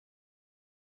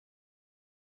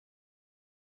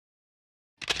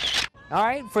All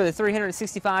right, for the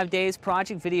 365 Days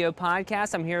Project Video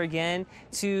Podcast, I'm here again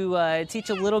to teach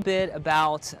a little bit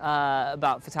about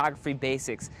photography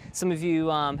basics. Some of you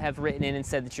have written in and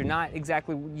said that you're not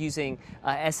exactly using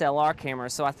SLR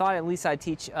cameras, so I thought at least I'd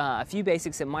teach a few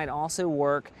basics that might also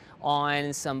work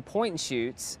on some point and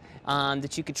shoots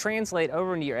that you could translate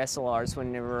over into your SLRs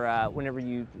whenever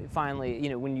you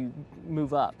finally, when you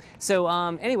move up. So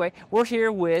anyway, we're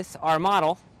here with our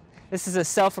model. This is a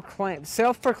self-proclaimed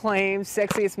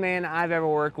sexiest man I've ever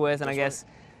worked with, and I guess,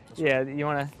 yeah, you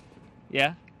want to,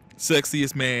 yeah?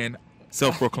 Sexiest man,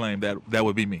 self-proclaimed, that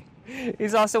would be me.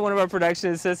 He's also one of our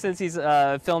production assistants. He's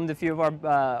filmed a few of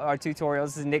our tutorials.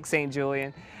 This is Nick St.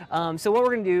 Julian. So what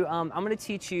we're going to do, I'm going to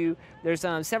teach you, there's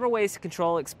several ways to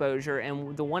control exposure,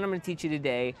 and the one I'm going to teach you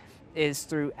today is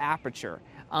through Aperture.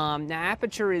 Now,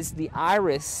 Aperture is the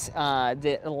iris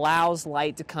that allows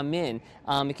light to come in.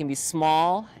 It can be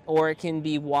small or it can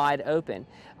be wide open.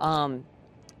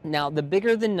 Now, the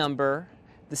bigger the number,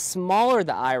 the smaller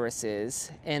the iris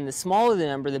is, and the smaller the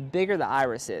number, the bigger the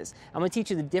iris is. I'm going to teach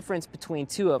you the difference between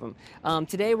two of them.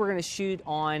 Today we're going to shoot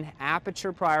on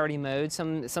Aperture priority mode.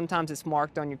 Sometimes it's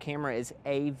marked on your camera as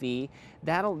AV.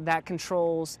 That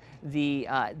controls the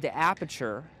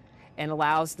aperture and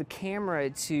allows the camera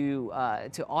to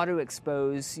auto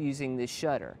expose using this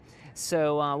shutter.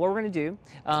 So what we're going to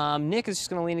do, Nick is just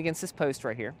going to lean against this post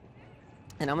right here,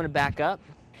 and I'm going to back up.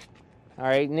 All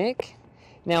right, Nick.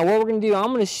 Now what we're going to do, I'm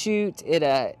going to shoot at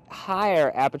a higher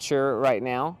aperture right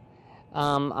now.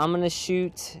 I'm going to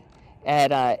shoot at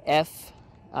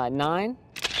f9.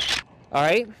 All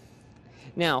right.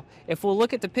 Now, if we'll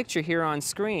look at the picture here on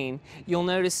screen, you'll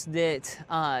notice that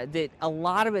that a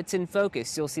lot of it's in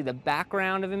focus. You'll see the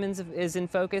background of him is in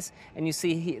focus, and you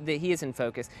see that he is in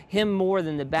focus. Him more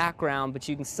than the background, but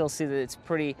you can still see that it's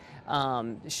pretty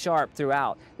sharp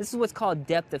throughout. This is what's called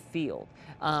depth of field.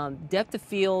 Depth of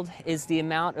field is the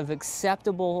amount of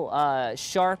acceptable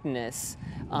sharpness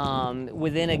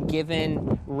within a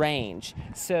given range.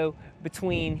 So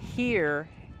between here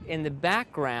in the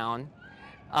background,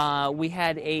 we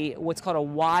had what's called a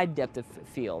wide depth of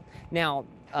field. Now,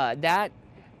 that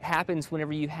happens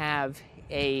whenever you have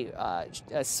a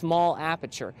small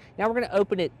aperture. Now we're going to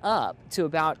open it up to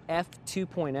about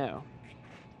f2.0. All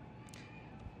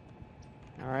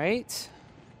right.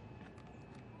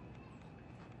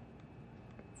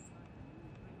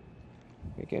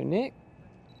 Here we go, Nick.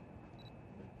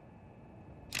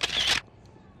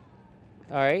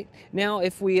 All right. Now,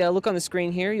 if we look on the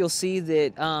screen here, you'll see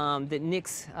that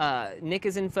Nick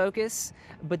is in focus,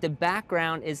 but the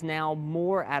background is now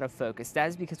more out of focus. That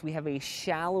is because we have a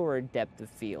shallower depth of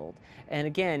field. And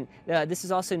again, this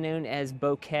is also known as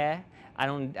bokeh.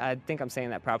 I think I'm saying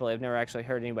that properly. I've never actually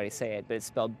heard anybody say it, but it's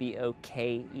spelled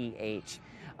B-O-K-E-H.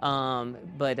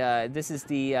 This is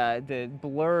the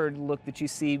blurred look that you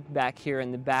see back here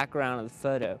in the background of the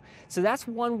photo. So that's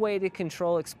one way to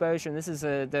control exposure, and this is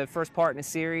the first part in a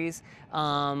series.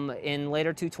 In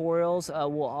later tutorials,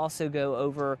 we'll also go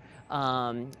over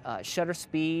shutter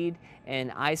speed and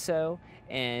ISO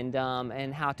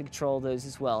and how to control those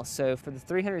as well. So for the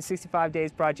 365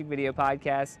 Days Project Video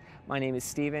Podcast, my name is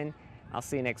Steven. I'll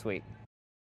see you next week.